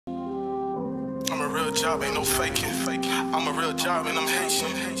real job, ain't no faking. I'm a real job and I'm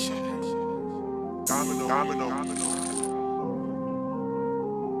Haitian.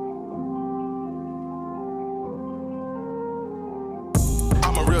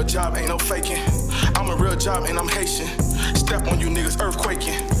 I'm a real job, ain't no faking. I'm a real job and I'm Haitian. Step on you niggas,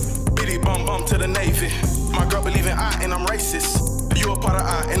 earthquaking. Bitty bum bum to the Navy. My girl believe in I and I'm racist. You a part of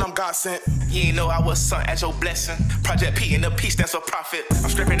I and I'm God sent. You ain't know I was son at your blessing. Project P and the P stands for profit. I'm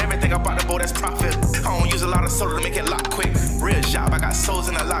stripping everything about the boat, that's profit. I don't use a lot of soda to make it lock quick. Real job, I got souls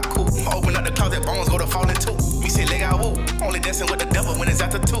in a lot cool. Open up the closet, bones go to falling too. Me say leg out woo. Only dancing with the devil when it's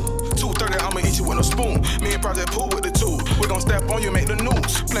after 2. 2:30, I'ma eat you with a spoon. Me and Project Pooh with the two. We gon' step on you, make the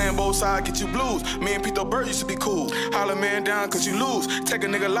news. Playing both sides, get you blues. Me and Peter Bird used to be cool. Holler man down cause you lose. Take a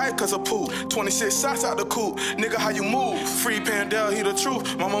nigga life cause of poo. 26 shots out the coop. Nigga, how you move? Free Pandel, he the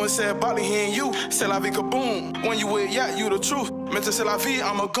truth. My mama said, Bobby, he ain't you. C'est la vie kaboom. When you with yacht, you the truth. Mental c'est la vie,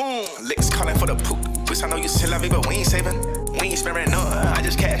 I'm a goon. Licks calling for the poop. Wish I know you c'est la vie, but we ain't saving. We ain't sparing none. I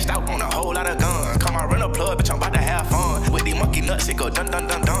just cashed out on a whole lot of guns. Call my rental plug, bitch, I'm about to have fun. With these monkey nuts, it go dun dun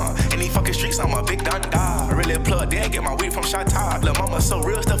dun dun. In these fucking streets, I'm a big dun da. Really plugged in, get my weed from Shot-Top. Lil' mama so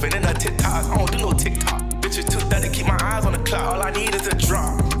real, stuffing in her TikToks. I don't do no TikTok. Bitches too dirty, keep my eyes on the clock. All I need is a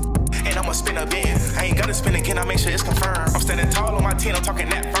drop. And I'ma spin a bin. I ain't gotta spin again, I make sure it's confirmed. I'm standing tall on my team, I'm talking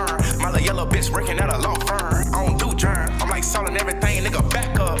that firm. My little yellow bitch working at a law firm. I don't do germ, I'm like salt and everything, nigga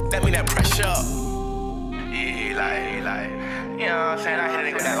back up. That mean that pressure up. Yeah, like, you know what I'm saying? I hit a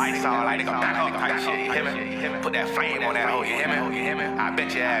nigga with that light song, like nigga back up type shit, you hear me? Put that flame on that hoe, you hear me? I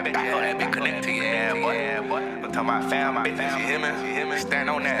bet you back up, that bitch connect to your ass, boy. I'm talking about fam, my bitches, you hear me? Stand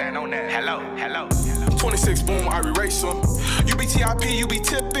on that. Hello. 26 boom, I erase them. You be TIP, you be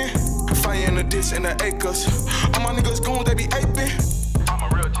tipping. Fire in the ditch in the acres. All my niggas goons, they be aping. I'm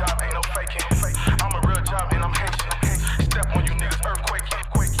a real job, ain't no